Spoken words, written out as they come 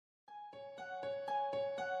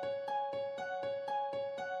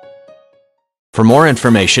For more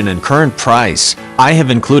information and current price, I have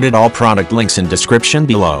included all product links in description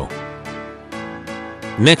below.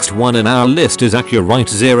 Next one in our list is AcuRite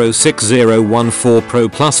 06014 Pro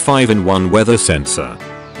Plus 5-in-1 Weather Sensor.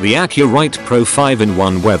 The AcuRite Pro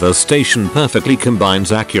 5-in-1 weather station perfectly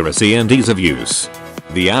combines accuracy and ease of use.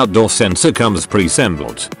 The outdoor sensor comes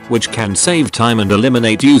pre-assembled, which can save time and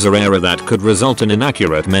eliminate user error that could result in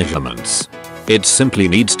inaccurate measurements. It simply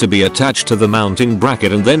needs to be attached to the mounting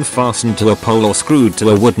bracket and then fastened to a pole or screwed to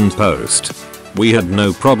a wooden post. We had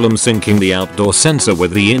no problem syncing the outdoor sensor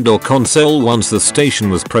with the indoor console once the station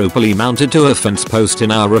was properly mounted to a fence post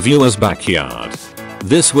in our reviewer's backyard.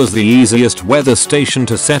 This was the easiest weather station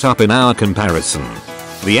to set up in our comparison.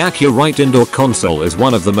 The AcuRite indoor console is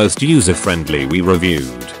one of the most user-friendly we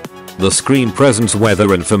reviewed. The screen presents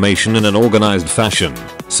weather information in an organized fashion,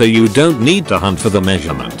 so you don't need to hunt for the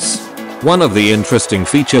measurements. One of the interesting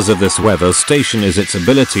features of this weather station is its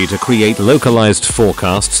ability to create localized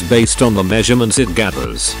forecasts based on the measurements it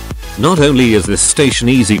gathers. Not only is this station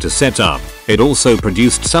easy to set up, it also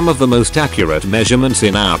produced some of the most accurate measurements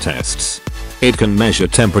in our tests. It can measure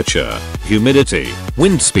temperature, humidity,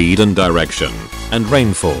 wind speed and direction, and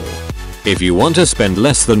rainfall. If you want to spend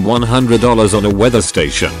less than $100 on a weather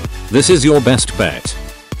station, this is your best bet.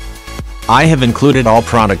 I have included all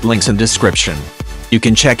product links in description. You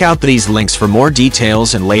can check out these links for more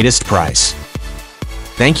details and latest price.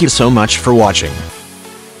 Thank you so much for watching.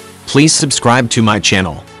 Please subscribe to my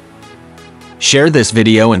channel. Share this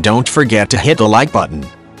video and don't forget to hit the like button.